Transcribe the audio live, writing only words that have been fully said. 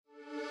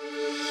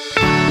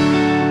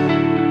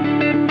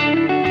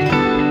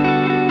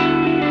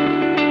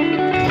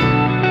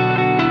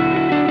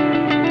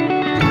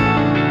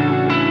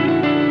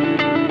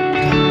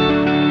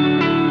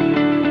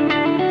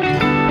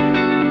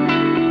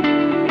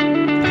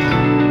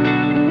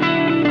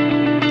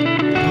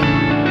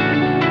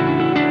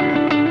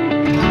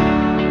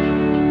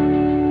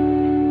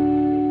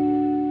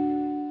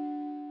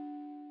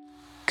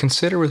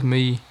Consider with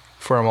me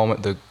for a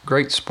moment the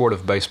great sport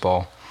of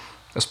baseball,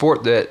 a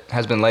sport that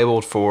has been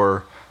labeled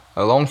for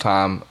a long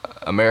time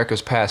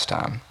America's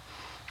pastime.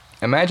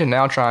 Imagine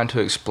now trying to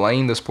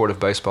explain the sport of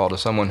baseball to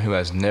someone who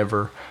has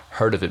never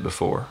heard of it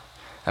before.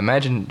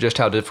 Imagine just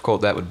how difficult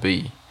that would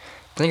be.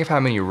 Think of how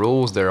many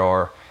rules there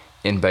are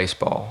in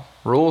baseball.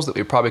 Rules that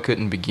we probably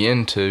couldn't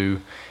begin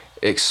to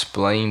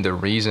explain the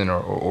reason or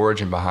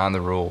origin behind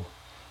the rule.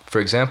 For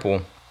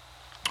example,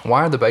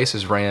 why are the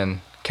bases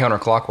ran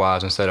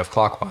counterclockwise instead of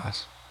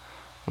clockwise?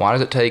 Why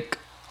does it take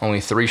only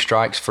 3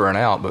 strikes for an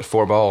out but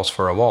 4 balls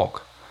for a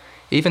walk?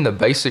 Even the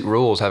basic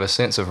rules have a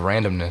sense of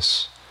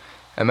randomness.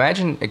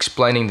 Imagine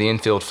explaining the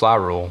infield fly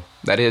rule,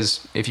 that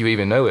is, if you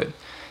even know it.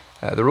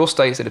 The rule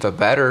states that if a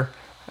batter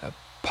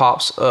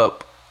pops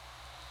up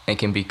and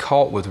can be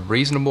caught with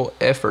reasonable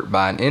effort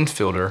by an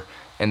infielder,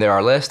 and there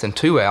are less than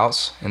 2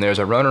 outs, and there's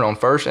a runner on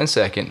first and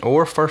second,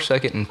 or first,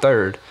 second, and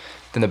third,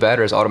 then the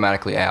batter is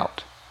automatically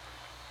out.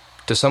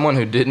 To someone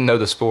who didn't know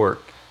the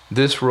sport,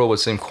 this rule would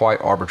seem quite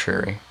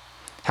arbitrary.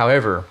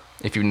 However,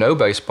 if you know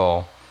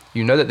baseball,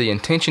 you know that the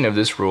intention of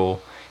this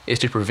rule is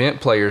to prevent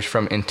players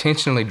from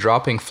intentionally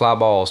dropping fly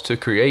balls to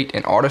create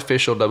an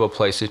artificial double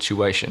play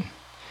situation.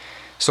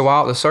 So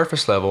while at the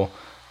surface level,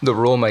 the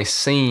rule may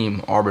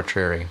seem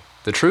arbitrary,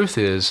 the truth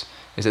is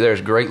that there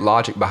is great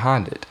logic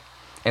behind it,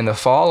 and the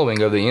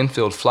following of the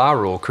infield fly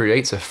rule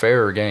creates a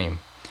fairer game.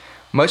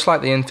 Much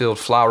like the infield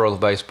fly rule of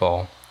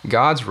baseball,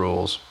 God's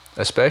rules,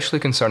 especially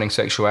concerning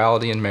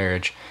sexuality and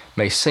marriage,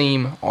 may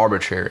seem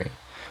arbitrary,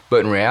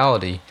 but in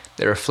reality,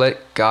 they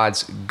reflect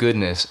God's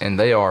goodness and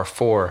they are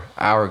for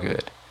our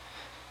good.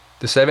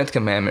 The 7th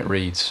commandment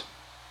reads,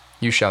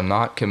 "You shall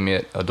not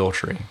commit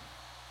adultery."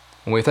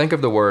 When we think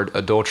of the word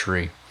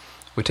adultery,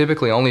 we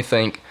typically only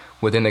think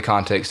within the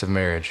context of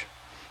marriage,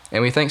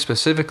 and we think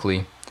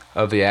specifically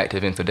of the act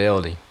of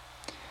infidelity.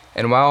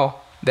 And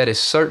while that is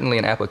certainly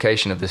an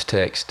application of this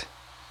text,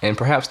 and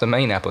perhaps the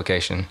main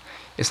application,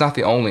 it's not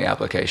the only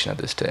application of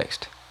this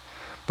text.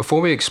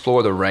 Before we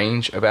explore the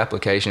range of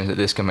applications that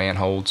this command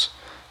holds,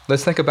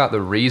 let's think about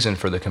the reason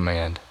for the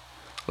command.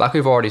 Like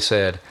we've already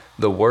said,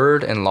 the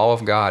word and law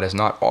of God is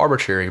not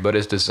arbitrary, but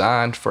is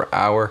designed for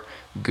our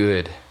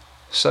good.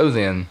 So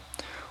then,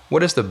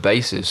 what is the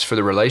basis for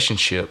the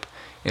relationship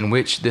in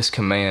which this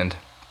command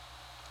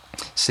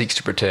seeks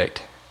to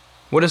protect?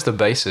 What is the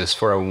basis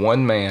for a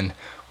one-man,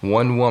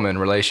 one-woman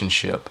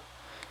relationship?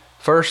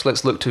 First,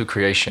 let's look to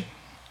creation.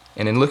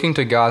 And in looking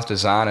to God's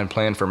design and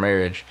plan for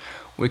marriage,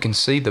 we can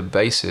see the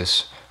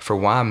basis for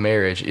why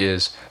marriage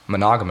is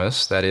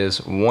monogamous, that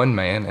is, one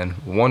man and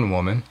one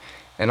woman,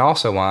 and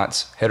also why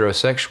it's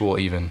heterosexual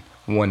even,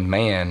 one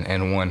man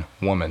and one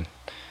woman.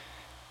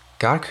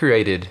 God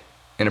created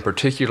in a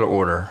particular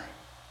order,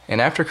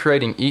 and after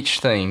creating each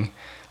thing,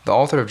 the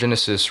author of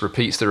Genesis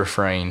repeats the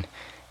refrain,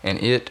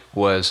 "And it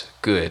was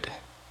good."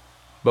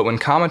 But when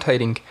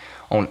commentating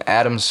on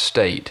Adam's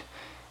state,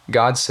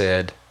 God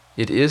said,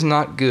 "It is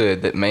not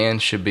good that man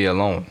should be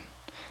alone."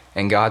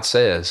 And God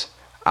says,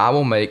 "I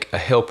will make a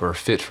helper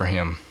fit for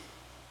him."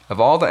 Of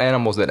all the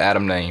animals that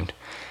Adam named,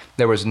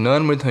 there was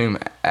none with whom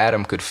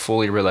Adam could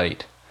fully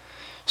relate.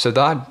 So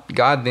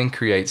God then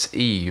creates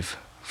Eve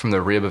from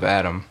the rib of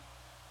Adam.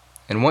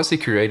 And once he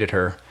created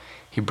her,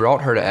 he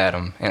brought her to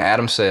Adam, and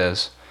Adam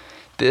says,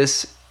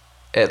 "This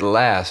at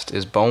last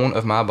is bone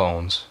of my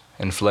bones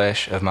and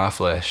flesh of my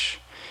flesh.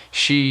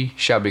 She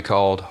shall be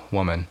called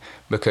woman,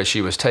 because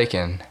she was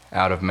taken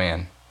out of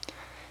man."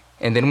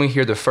 And then we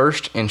hear the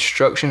first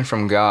instruction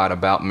from God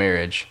about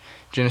marriage.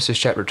 Genesis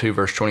chapter 2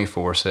 verse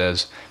 24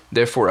 says,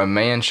 "Therefore a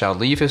man shall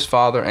leave his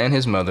father and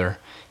his mother,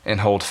 and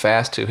hold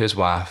fast to his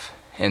wife,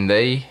 and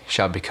they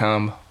shall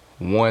become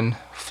one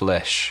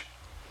flesh."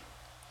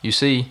 You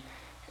see,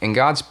 in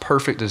God's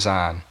perfect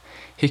design,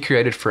 he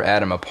created for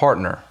Adam a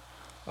partner,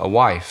 a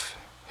wife,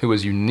 who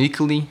was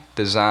uniquely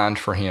designed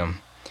for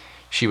him.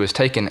 She was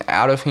taken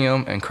out of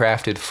him and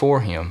crafted for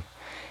him.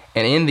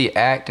 And in the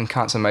act and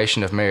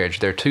consummation of marriage,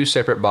 their 2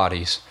 separate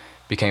bodies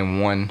became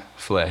one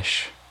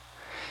flesh.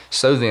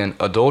 So then,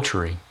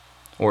 adultery,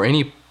 or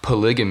any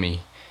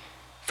polygamy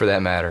for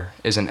that matter,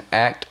 is an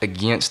act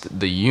against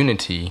the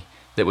unity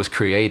that was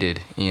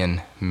created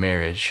in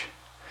marriage.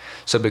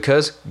 So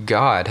because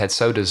God had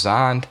so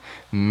designed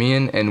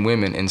men and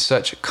women in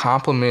such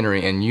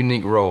complementary and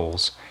unique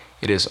roles,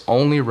 it is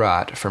only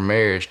right for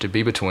marriage to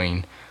be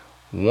between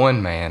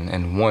one man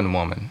and one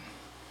woman.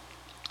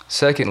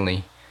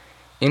 Secondly,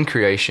 in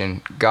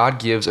creation, God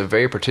gives a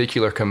very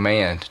particular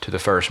command to the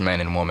first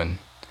man and woman: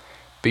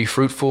 be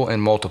fruitful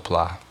and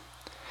multiply.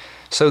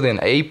 So then,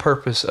 a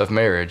purpose of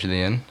marriage,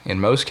 then,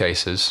 in most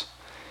cases,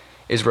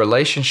 is a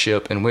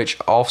relationship in which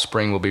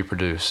offspring will be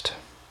produced.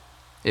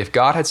 If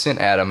God had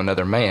sent Adam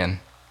another man,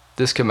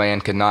 this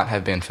command could not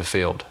have been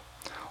fulfilled.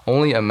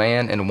 Only a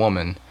man and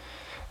woman,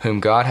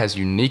 whom God has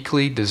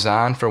uniquely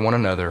designed for one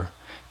another,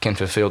 can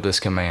fulfill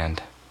this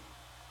command.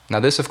 Now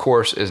this, of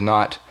course, is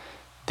not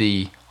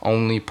the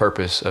only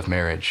purpose of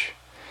marriage.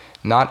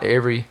 Not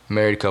every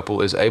married couple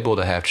is able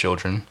to have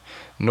children,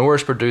 nor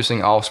is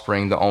producing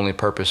offspring the only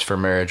purpose for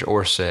marriage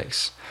or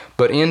sex.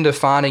 But in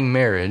defining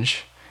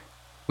marriage,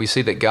 we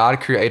see that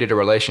God created a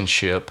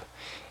relationship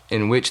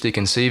in which the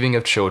conceiving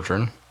of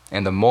children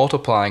and the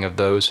multiplying of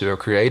those who are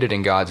created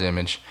in God's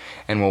image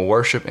and will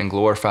worship and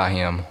glorify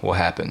Him will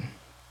happen.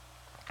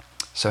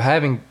 So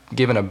having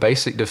given a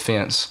basic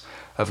defense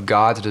of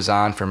God's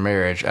design for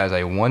marriage as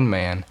a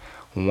one-man,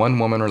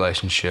 one-woman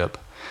relationship,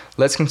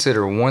 let's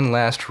consider one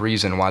last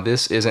reason why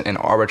this isn't an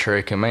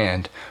arbitrary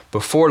command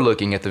before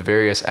looking at the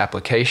various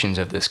applications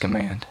of this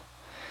command.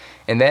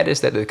 And that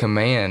is that the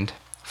command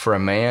for a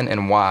man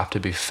and wife to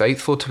be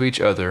faithful to each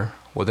other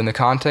within the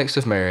context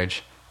of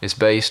marriage is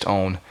based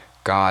on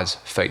God's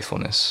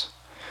faithfulness.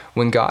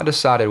 When God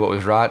decided what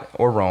was right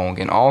or wrong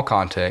in all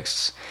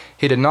contexts,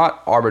 He did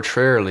not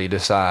arbitrarily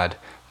decide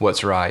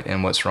what's right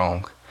and what's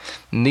wrong.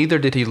 Neither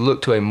did He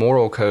look to a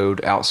moral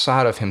code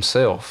outside of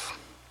Himself.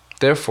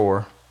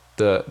 Therefore,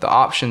 the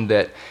option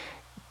that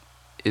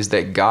is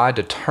that God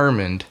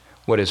determined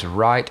what is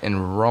right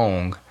and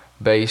wrong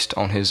based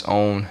on His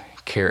own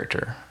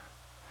character.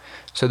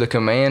 So the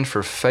command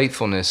for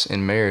faithfulness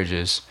in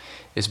marriages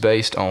is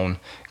based on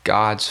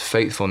God's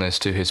faithfulness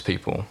to His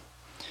people.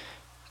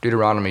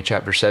 Deuteronomy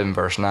chapter 7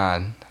 verse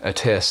 9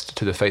 attests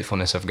to the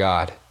faithfulness of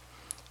God.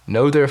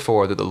 Know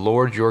therefore that the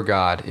Lord your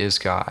God is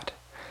God,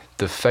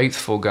 the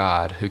faithful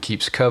God who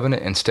keeps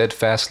covenant and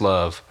steadfast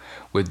love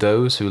with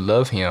those who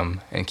love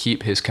Him and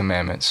keep His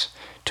commandments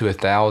to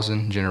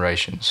 1,000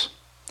 generations.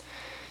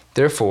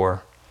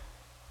 Therefore,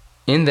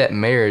 in that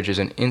marriage is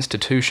an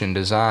institution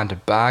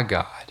designed by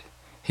God,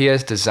 He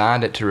has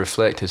designed it to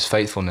reflect His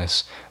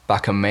faithfulness by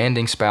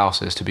commanding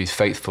spouses to be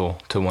faithful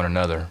to one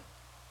another.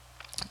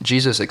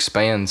 Jesus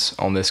expands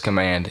on this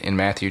command in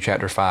Matthew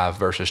chapter 5,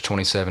 verses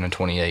 27 and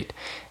 28.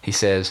 He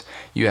says,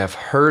 "You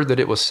have heard that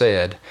it was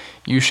said,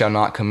 'You shall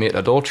not commit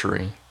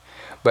adultery.'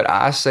 But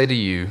I say to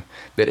you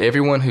that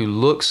everyone who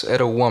looks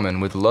at a woman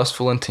with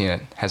lustful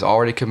intent has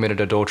already committed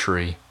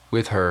adultery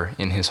with her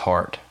in his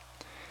heart."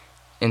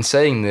 In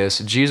saying this,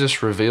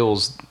 Jesus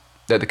reveals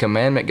that the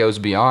commandment goes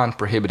beyond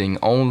prohibiting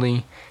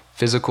only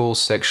physical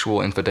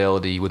sexual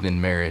infidelity within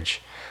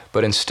marriage,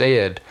 but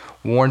instead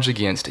warns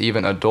against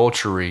even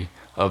adultery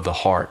of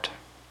the heart.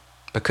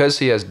 Because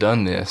He has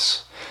done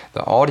this,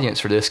 the audience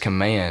for this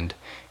command,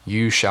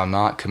 "You shall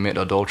not commit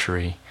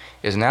adultery,"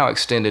 is now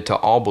extended to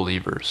all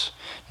believers,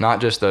 not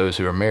just those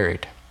who are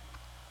married.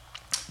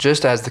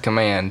 Just as the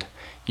command,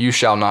 "You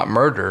shall not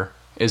murder,"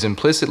 is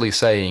implicitly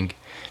saying,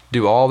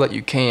 do all that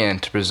you can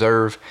to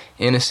preserve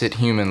innocent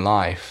human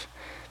life,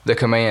 the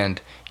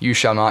command, "You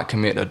shall not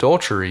commit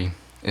adultery,"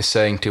 is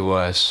saying to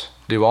us,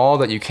 do all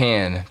that you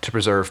can to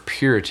preserve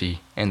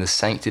purity and the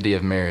sanctity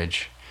of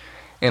marriage.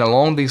 And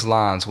along these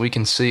lines, we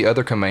can see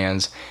other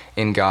commands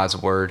in God's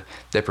Word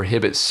that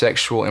prohibit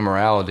sexual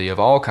immorality of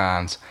all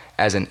kinds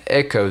as an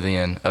echo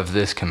then of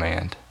this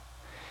command.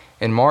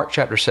 In Mark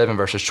chapter 7,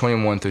 verses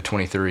 21 through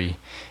 23,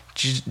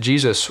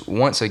 Jesus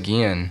once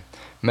again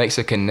makes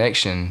a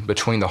connection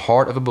between the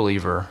heart of a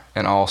believer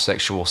and all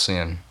sexual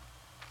sin.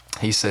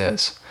 He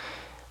says,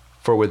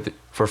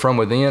 For from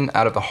within,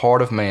 out of the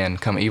heart of man,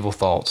 come evil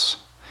thoughts,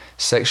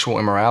 sexual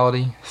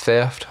immorality,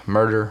 theft,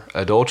 murder,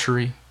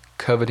 adultery,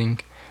 coveting,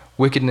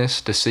 wickedness,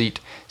 deceit,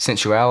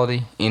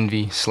 sensuality,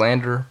 envy,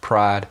 slander,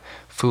 pride,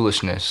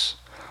 foolishness.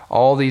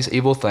 All these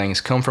evil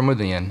things come from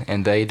within,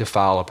 and they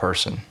defile a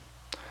person.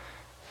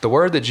 The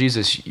word that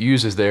Jesus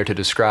uses there to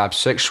describe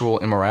sexual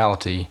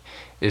immorality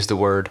is the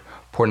word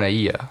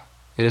porneia.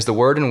 It is the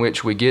word in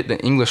which we get the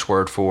English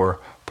word for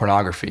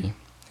pornography,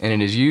 and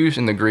it is used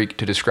in the Greek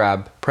to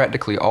describe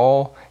practically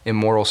all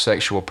immoral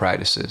sexual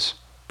practices: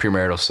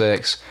 premarital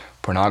sex,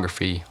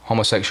 pornography,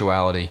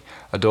 homosexuality,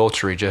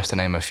 adultery, just to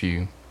name a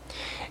few.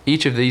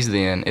 Each of these,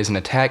 then, is an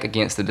attack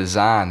against the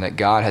design that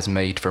God has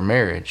made for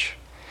marriage.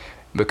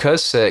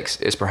 Because sex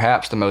is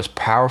perhaps the most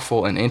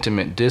powerful and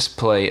intimate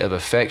display of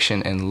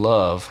affection and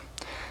love,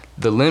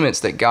 the limits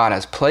that God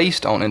has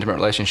placed on intimate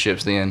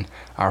relationships, then,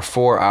 are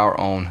for our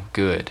own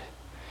good.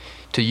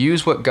 To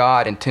use what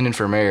God intended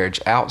for marriage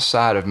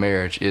outside of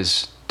marriage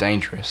is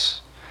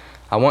dangerous.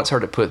 I once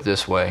heard it put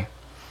this way: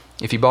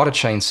 if you bought a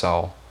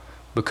chainsaw,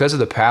 because of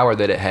the power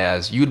that it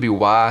has, you would be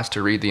wise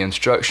to read the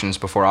instructions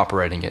before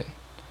operating it,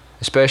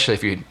 especially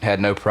if you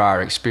had no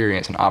prior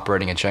experience in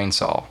operating a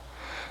chainsaw.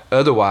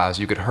 Otherwise,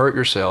 you could hurt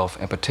yourself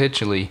and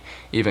potentially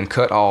even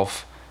cut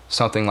off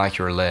something like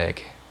your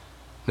leg.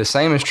 The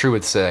same is true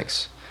with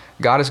sex.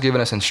 God has given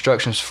us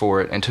instructions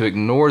for it, and to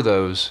ignore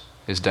those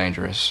is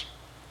dangerous.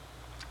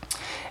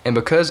 And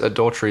because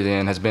adultery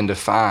then has been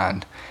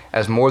defined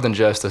as more than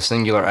just a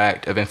singular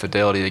act of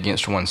infidelity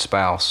against one's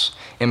spouse,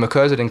 and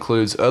because it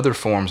includes other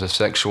forms of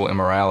sexual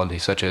immorality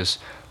such as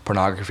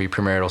pornography,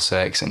 premarital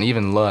sex, and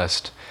even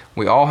lust,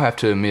 we all have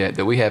to admit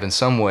that we have in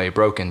some way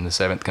broken the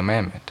seventh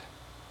commandment.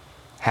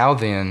 How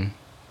then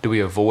do we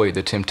avoid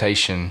the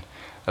temptation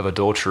of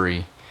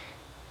adultery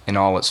in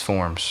all its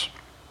forms?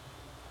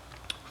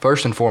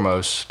 First and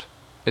foremost,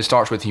 it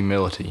starts with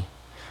humility.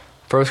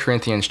 1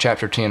 Corinthians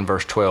chapter 10,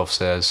 verse 12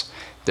 says,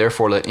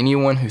 "Therefore let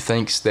anyone who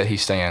thinks that he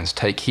stands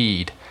take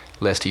heed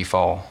lest he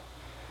fall."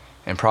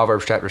 And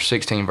Proverbs chapter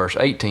 16, verse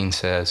 18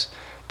 says,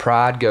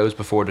 "Pride goes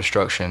before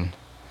destruction,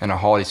 and a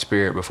haughty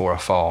spirit before a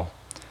fall.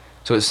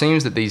 So it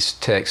seems that these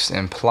texts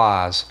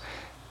implies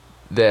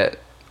that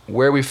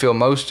where we feel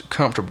most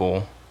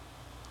comfortable,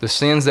 the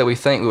sins that we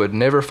think we would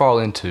never fall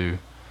into,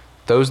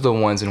 those are the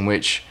ones in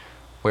which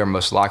we are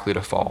most likely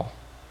to fall.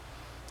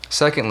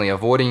 Secondly,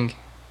 avoiding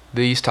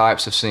these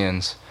types of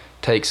sins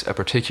takes a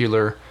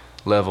particular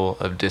level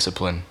of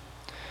discipline.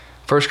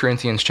 1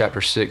 Corinthians chapter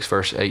 6,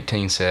 verse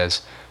 18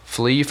 says,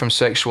 "Flee from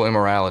sexual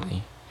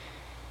immorality.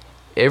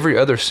 Every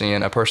other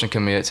sin a person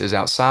commits is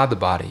outside the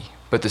body,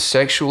 but the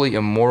sexually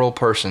immoral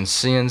person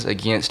sins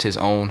against his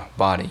own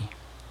body."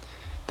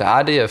 The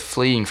idea of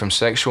fleeing from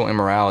sexual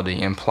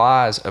immorality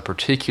implies a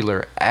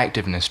particular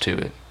activeness to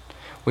it.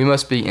 We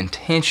must be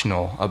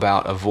intentional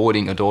about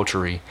avoiding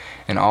adultery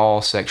and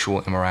all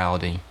sexual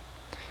immorality.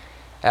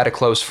 I had a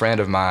close friend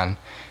of mine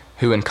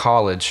who in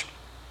college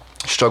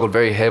struggled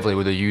very heavily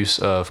with the use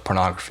of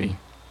pornography.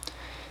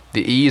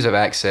 The ease of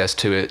access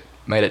to it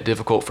made it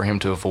difficult for him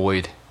to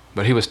avoid,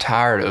 but he was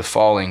tired of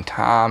falling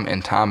time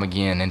and time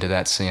again into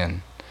that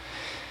sin.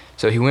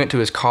 So he went to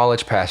his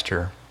college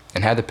pastor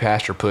and had the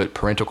pastor put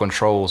parental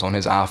controls on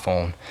his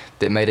iPhone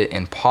that made it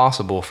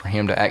impossible for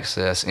him to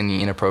access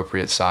any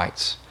inappropriate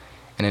sites.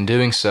 And in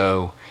doing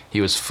so,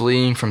 he was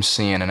fleeing from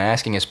sin and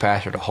asking his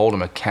pastor to hold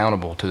him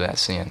accountable to that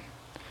sin.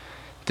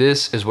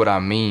 This is what I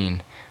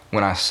mean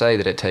when I say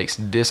that it takes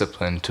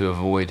discipline to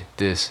avoid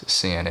this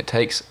sin. It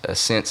takes a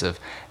sense of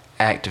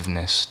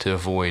activeness to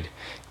avoid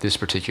this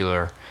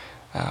particular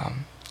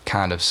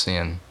kind of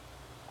sin.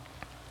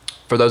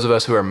 For those of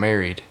us who are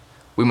married,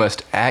 we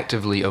must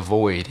actively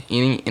avoid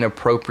any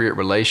inappropriate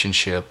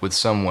relationship with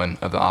someone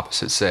of the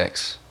opposite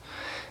sex.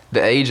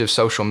 The age of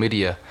social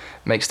media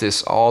makes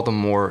this all the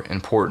more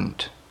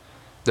important.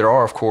 There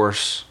are, of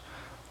course,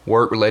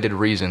 work-related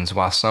reasons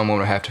why someone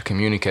would have to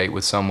communicate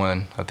with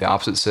someone of the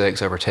opposite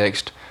sex over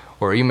text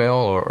or email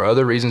or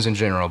other reasons in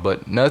general,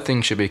 but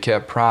nothing should be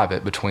kept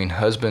private between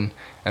husband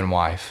and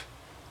wife,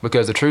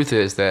 because the truth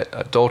is that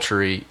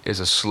adultery is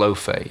a slow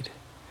fade.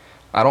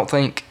 I don't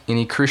think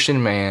any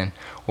Christian man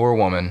or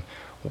woman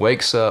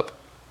wakes up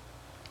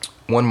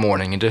one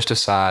morning and just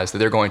decides that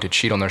they're going to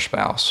cheat on their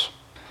spouse.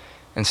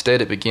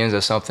 Instead, it begins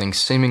as something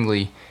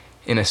seemingly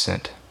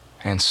innocent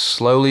and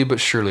slowly but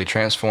surely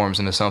transforms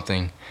into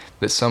something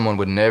that someone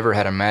would never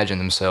have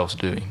imagined themselves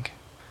doing.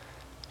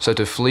 So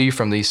to flee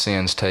from these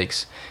sins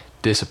takes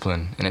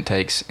discipline and it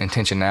takes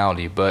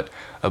intentionality, but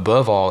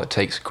above all, it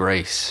takes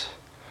grace.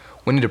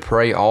 We need to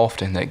pray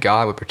often that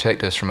God would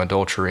protect us from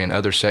adultery and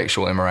other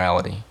sexual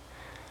immorality.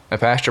 A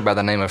pastor by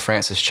the name of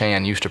Francis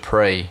Chan used to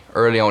pray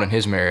early on in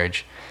his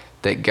marriage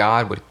that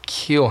God would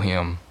kill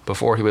him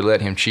before he would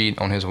let him cheat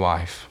on his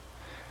wife.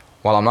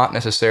 While I'm not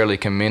necessarily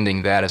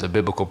commending that as a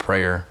biblical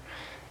prayer,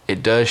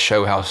 it does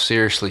show how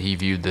seriously he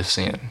viewed this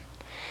sin.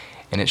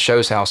 And it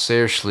shows how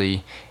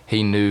seriously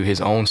he knew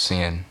his own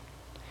sin.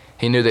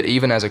 He knew that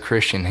even as a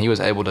Christian, he was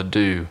able to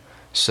do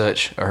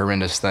such a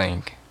horrendous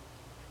thing.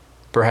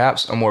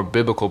 Perhaps a more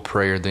biblical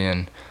prayer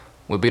then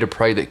would be to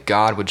pray that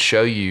God would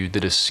show you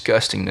the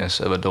disgustingness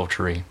of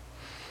adultery.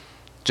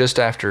 Just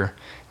after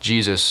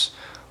Jesus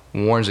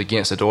warns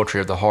against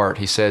adultery of the heart,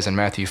 he says in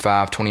Matthew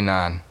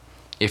 5:29,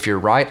 "If your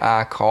right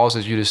eye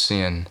causes you to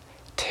sin,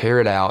 tear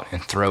it out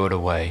and throw it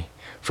away.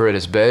 For it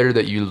is better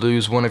that you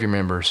lose one of your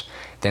members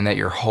than that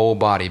your whole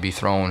body be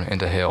thrown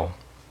into hell."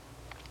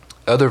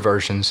 Other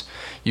versions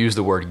use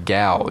the word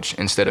gouge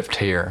instead of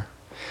tear.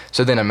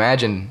 So then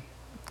imagine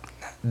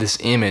this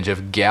image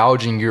of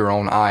gouging your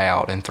own eye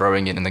out and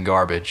throwing it in the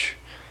garbage.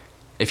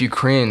 If you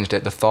cringed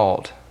at the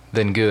thought,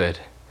 then good.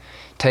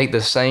 Take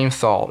the same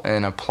thought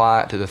and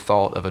apply it to the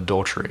thought of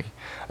adultery.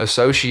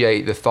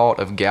 Associate the thought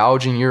of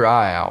gouging your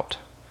eye out,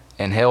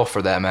 and hell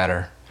for that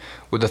matter,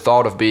 with the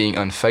thought of being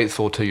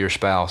unfaithful to your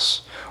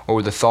spouse, or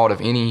with the thought of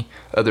any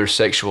other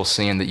sexual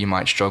sin that you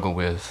might struggle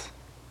with.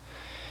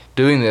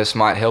 Doing this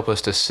might help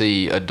us to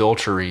see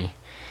adultery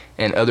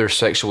and other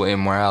sexual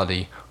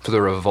immorality for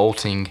the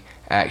revolting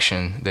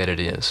action that it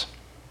is.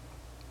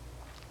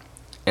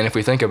 And if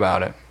we think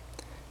about it,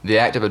 the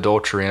act of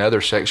adultery and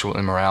other sexual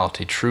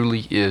immorality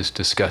truly is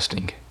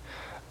disgusting.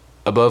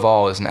 Above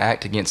all, it's an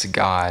act against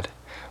God,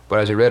 but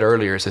as we read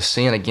earlier, it's a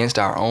sin against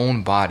our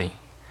own body.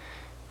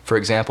 For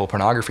example,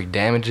 pornography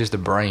damages the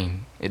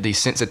brain. It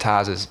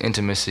desensitizes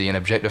intimacy and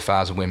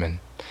objectifies women.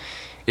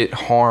 It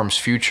harms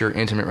future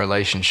intimate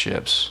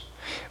relationships.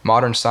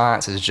 Modern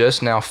science is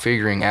just now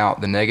figuring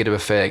out the negative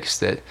effects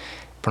that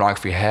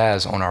pornography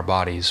has on our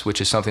bodies,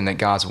 which is something that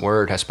God's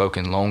Word has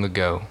spoken long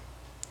ago.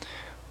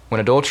 When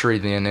adultery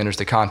then enters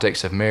the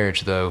context of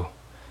marriage, though,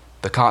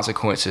 the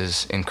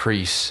consequences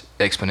increase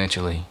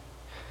exponentially.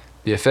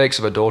 The effects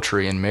of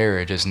adultery in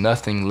marriage is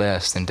nothing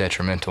less than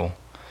detrimental.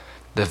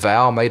 The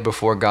vow made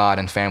before God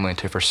and family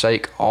to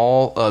forsake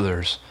all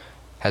others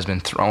has been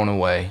thrown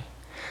away.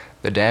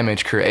 The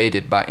damage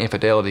created by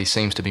infidelity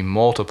seems to be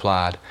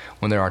multiplied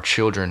when there are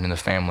children in the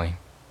family.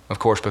 Of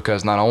course,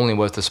 because not only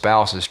was the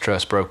spouse's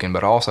trust broken,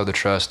 but also the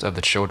trust of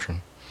the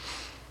children.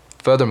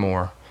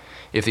 Furthermore,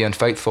 if the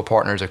unfaithful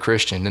partner is a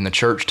Christian, then the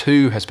church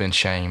too has been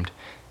shamed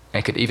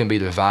and could even be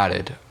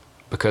divided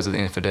because of the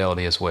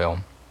infidelity as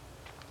well.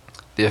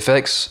 The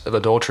effects of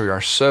adultery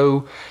are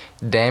so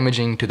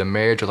damaging to the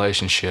marriage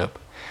relationship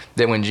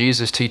that when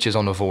Jesus teaches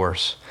on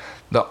divorce,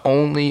 the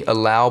only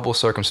allowable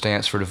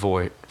circumstance for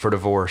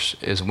divorce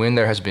is when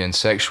there has been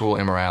sexual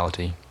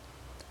immorality.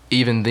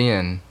 Even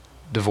then,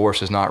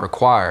 divorce is not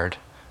required,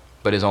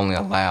 but is only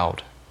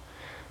allowed.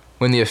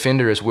 When the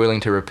offender is willing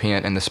to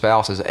repent and the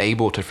spouse is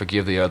able to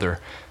forgive the other,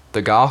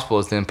 the gospel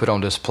is then put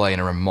on display in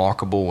a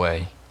remarkable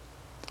way.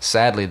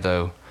 Sadly,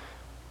 though,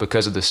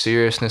 because of the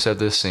seriousness of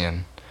this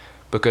sin,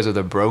 because of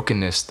the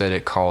brokenness that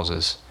it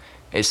causes,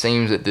 it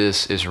seems that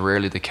this is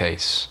rarely the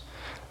case.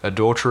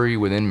 Adultery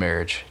within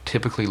marriage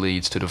typically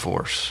leads to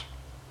divorce.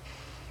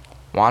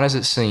 Why does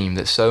it seem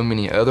that so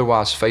many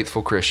otherwise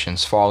faithful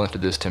Christians fall into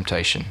this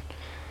temptation?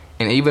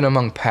 And even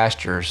among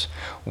pastors,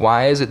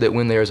 why is it that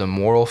when there is a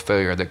moral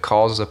failure that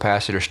causes a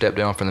pastor to step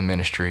down from the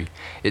ministry,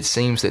 it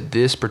seems that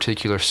this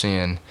particular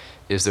sin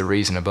is the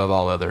reason above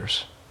all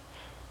others?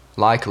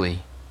 Likely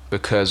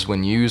because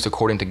when used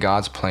according to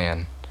God's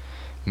plan,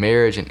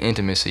 marriage and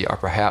intimacy are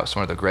perhaps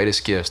one of the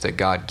greatest gifts that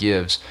God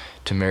gives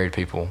to married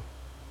people.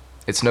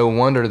 It's no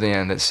wonder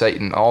then that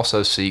Satan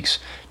also seeks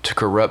to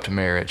corrupt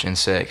marriage and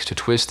sex, to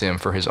twist them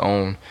for his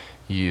own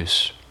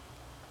use.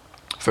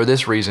 For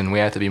this reason, we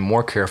have to be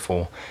more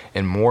careful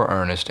and more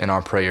earnest in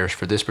our prayers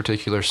for this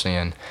particular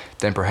sin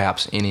than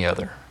perhaps any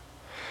other.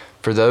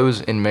 For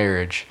those in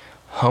marriage,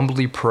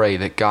 humbly pray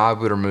that God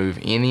would remove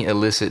any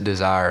illicit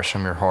desires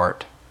from your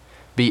heart.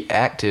 Be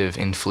active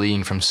in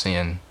fleeing from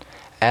sin.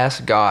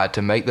 Ask God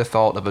to make the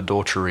thought of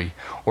adultery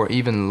or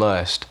even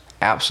lust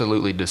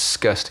absolutely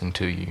disgusting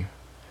to you.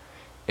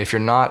 If you're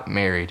not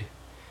married,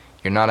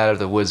 you're not out of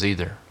the woods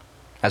either.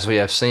 As we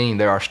have seen,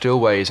 there are still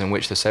ways in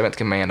which the seventh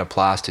command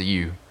applies to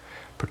you,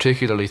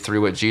 particularly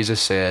through what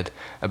Jesus said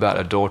about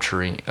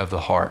adultery of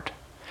the heart.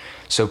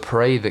 So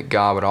pray that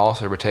God would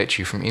also protect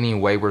you from any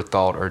wayward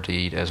thought or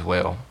deed as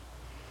well.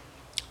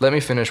 Let me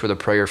finish with a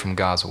prayer from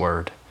God's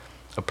Word,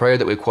 a prayer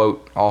that we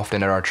quote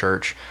often at our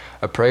church,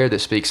 a prayer that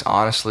speaks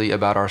honestly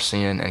about our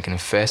sin and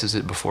confesses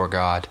it before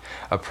God,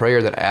 a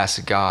prayer that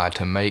asks God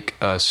to make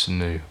us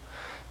new.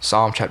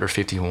 Psalm chapter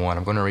 51,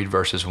 I'm going to read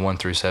verses 1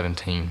 through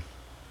 17.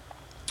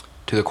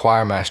 To the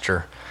choir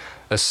master,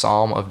 a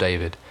psalm of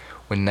David,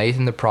 when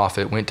Nathan the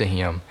prophet went to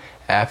him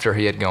after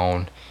he had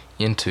gone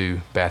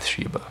into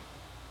Bathsheba.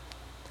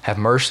 Have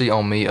mercy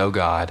on me, O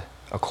God,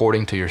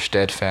 according to your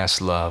steadfast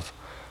love.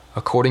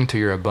 According to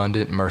your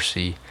abundant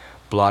mercy,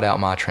 blot out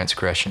my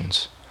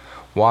transgressions.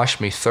 Wash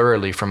me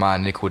thoroughly from my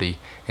iniquity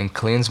and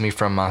cleanse me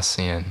from my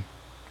sin.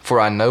 For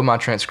I know my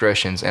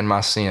transgressions, and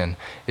my sin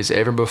is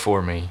ever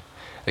before me.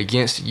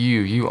 Against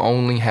you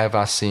only have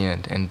I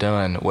sinned and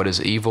done what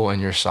is evil in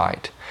your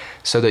sight,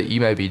 so that you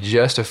may be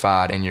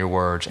justified in your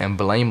words and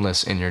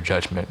blameless in your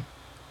judgment.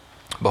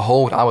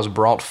 Behold, I was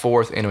brought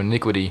forth in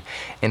iniquity,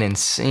 and in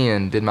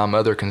sin did my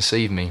mother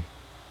conceive me.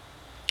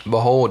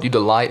 Behold, you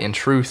delight in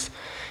truth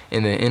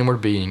in the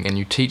inward being, and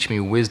you teach me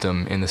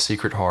wisdom in the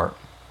secret heart.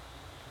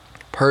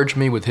 Purge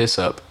me with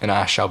hyssop, and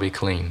I shall be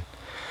clean.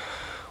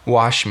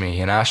 Wash me,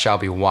 and I shall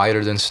be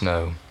whiter than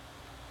snow.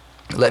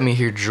 Let me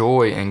hear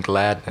joy and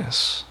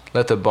gladness.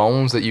 Let the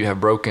bones that you have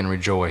broken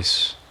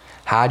rejoice.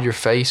 Hide your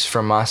face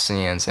from my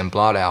sins and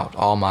blot out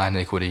all my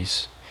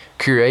iniquities.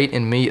 Create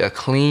in me a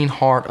clean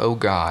heart, O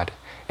God,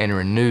 and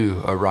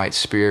renew a right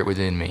spirit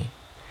within me.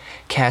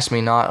 Cast me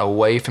not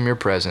away from your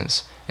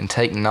presence, and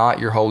take not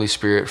your Holy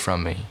Spirit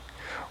from me.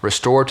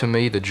 Restore to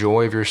me the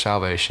joy of your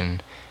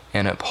salvation,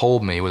 and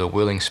uphold me with a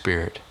willing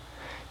spirit.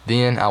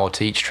 Then I will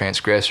teach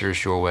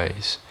transgressors your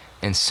ways,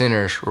 and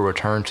sinners will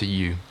return to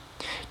you.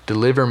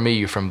 Deliver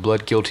me from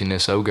blood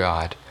guiltiness, O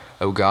God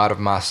of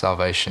my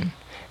salvation,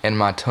 and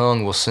my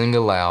tongue will sing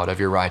aloud of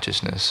your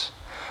righteousness.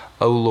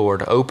 O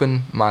Lord,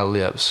 open my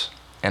lips,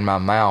 and my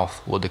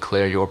mouth will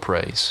declare your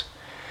praise.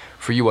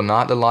 For you will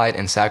not delight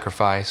in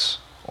sacrifice,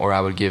 or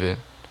I would give it.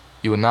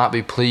 You will not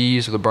be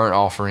pleased with a burnt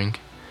offering.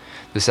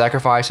 The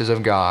sacrifices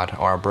of God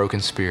are a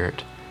broken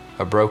spirit,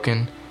 a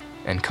broken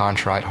and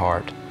contrite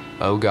heart.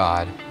 O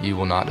God, you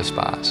will not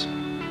despise.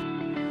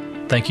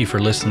 Thank you for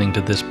listening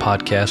to this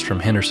podcast from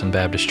Henderson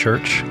Baptist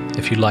Church.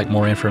 If you'd like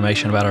more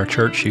information about our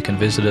church, you can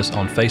visit us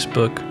on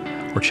Facebook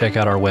or check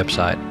out our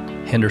website,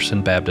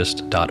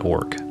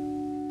 hendersonbaptist.org.